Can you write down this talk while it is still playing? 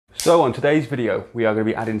So on today's video, we are going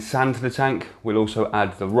to be adding sand to the tank. We'll also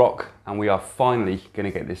add the rock, and we are finally going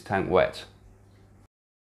to get this tank wet.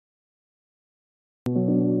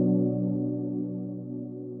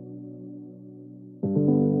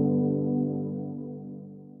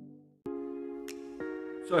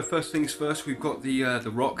 So first things first, we've got the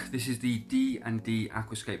rock. This is the D&D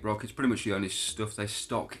Aquascape rock. It's pretty much the only stuff they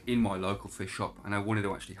stock in my local fish shop, and I wanted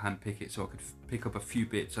to actually hand pick it so I could pick up a few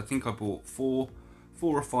bits. I think I bought four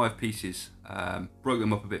or five pieces, broke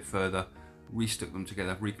them up a bit further, restuck them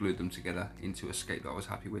together, reglued them together into a scape that I was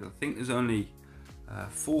happy with. I think there's only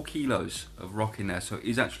 4 kilos of rock in there, so it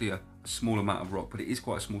is actually a small amount of rock, but it is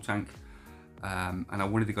quite a small tank, and I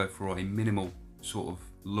wanted to go for a minimal sort of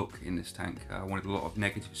look in this tank. I wanted a lot of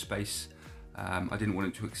negative space. I didn't want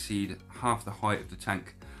it to exceed half the height of the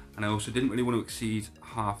tank, and I also didn't really want to exceed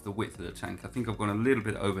half the width of the tank. I think I've gone a little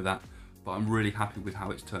bit over that, but I'm really happy with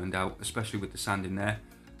how it's turned out, especially with the sand in there.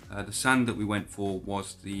 The sand that we went for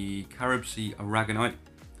was the Carib Sea Aragonite.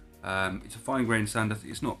 It's a fine grained sand.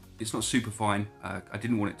 It's not super fine. I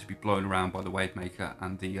didn't want it to be blown around by the wave maker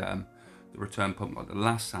and the return pump like the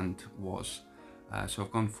last sand was. So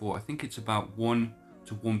I've gone for, I think it's about 1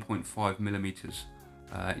 to 1.5 millimeters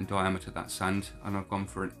in diameter, that sand, and I've gone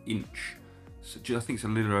for an inch. So I think it's a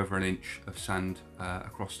little over an inch of sand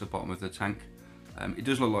across the bottom of the tank. It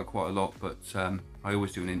does look like quite a lot, but I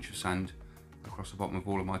always do an inch of sand across the bottom of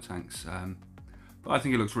all of my tanks. But I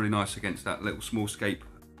think it looks really nice against that little small scape.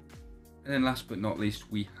 And then last but not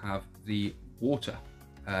least, we have the water.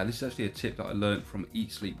 This is actually a tip that I learned from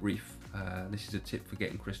Eat Sleep Reef. This is a tip for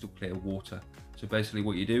getting crystal clear water. So basically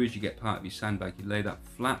what you do is you get part of your sandbag, you lay that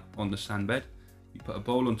flat on the sand bed, you put a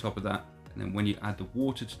bowl on top of that, and then when you add the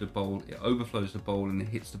water to the bowl, it overflows the bowl and it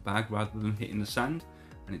hits the bag rather than hitting the sand,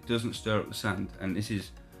 and it doesn't stir up the sand. And this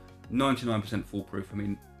is 99% foolproof. I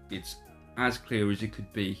mean, it's as clear as it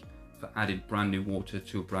could be for adding brand new water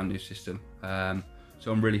to a brand new system.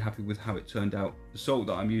 So I'm really happy with how it turned out. The salt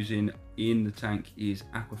that I'm using in the tank is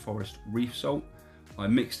Aquaforest reef salt. I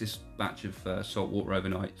mixed this batch of salt water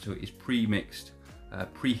overnight, so it is pre-mixed,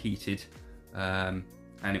 preheated, and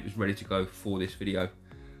it was ready to go for this video.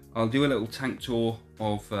 I'll do a little tank tour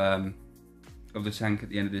of the tank at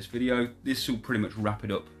the end of this video. This will pretty much wrap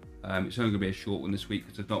it up. It's only going to be a short one this week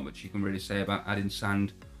because there's not much you can really say about adding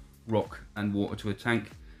sand, rock and water to a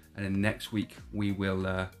tank. And then next week we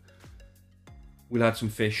will we'll add some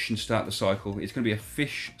fish and start the cycle. It's going to be a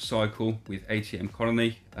fish cycle with ATM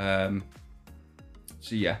colony.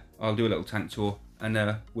 So yeah, I'll do a little tank tour and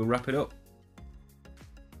we'll wrap it up.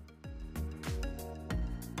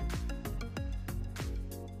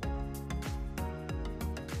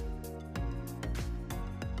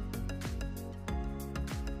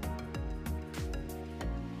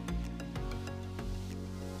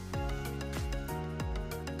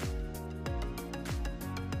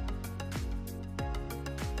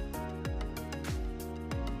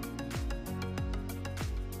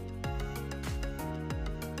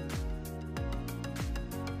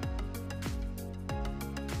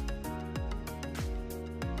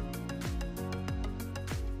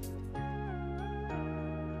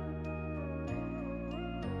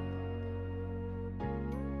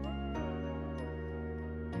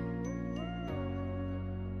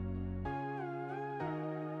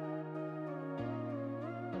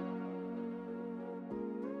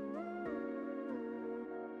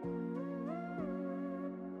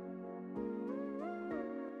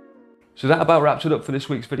 So that about wraps it up for this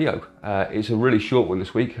week's video. It's a really short one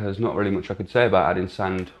this week. There's not really much I could say about adding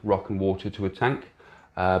sand, rock and water to a tank.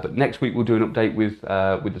 But next week we'll do an update with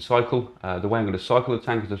the cycle. The way I'm going to cycle the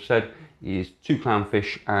tank, as I've said, is 2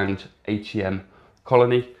 clownfish and ATM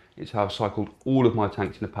colony. It's how I've cycled all of my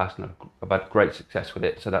tanks in the past, and I've had great success with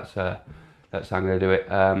it. So that's how I'm going to do it.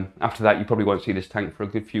 After that, you probably won't see this tank for a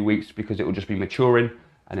good few weeks because it will just be maturing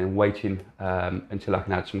and then waiting until I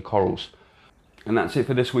can add some corals. And that's it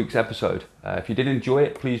for this week's episode. If you did enjoy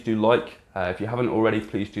it, please do like. If you haven't already,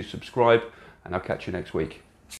 please do subscribe, and I'll catch you next week.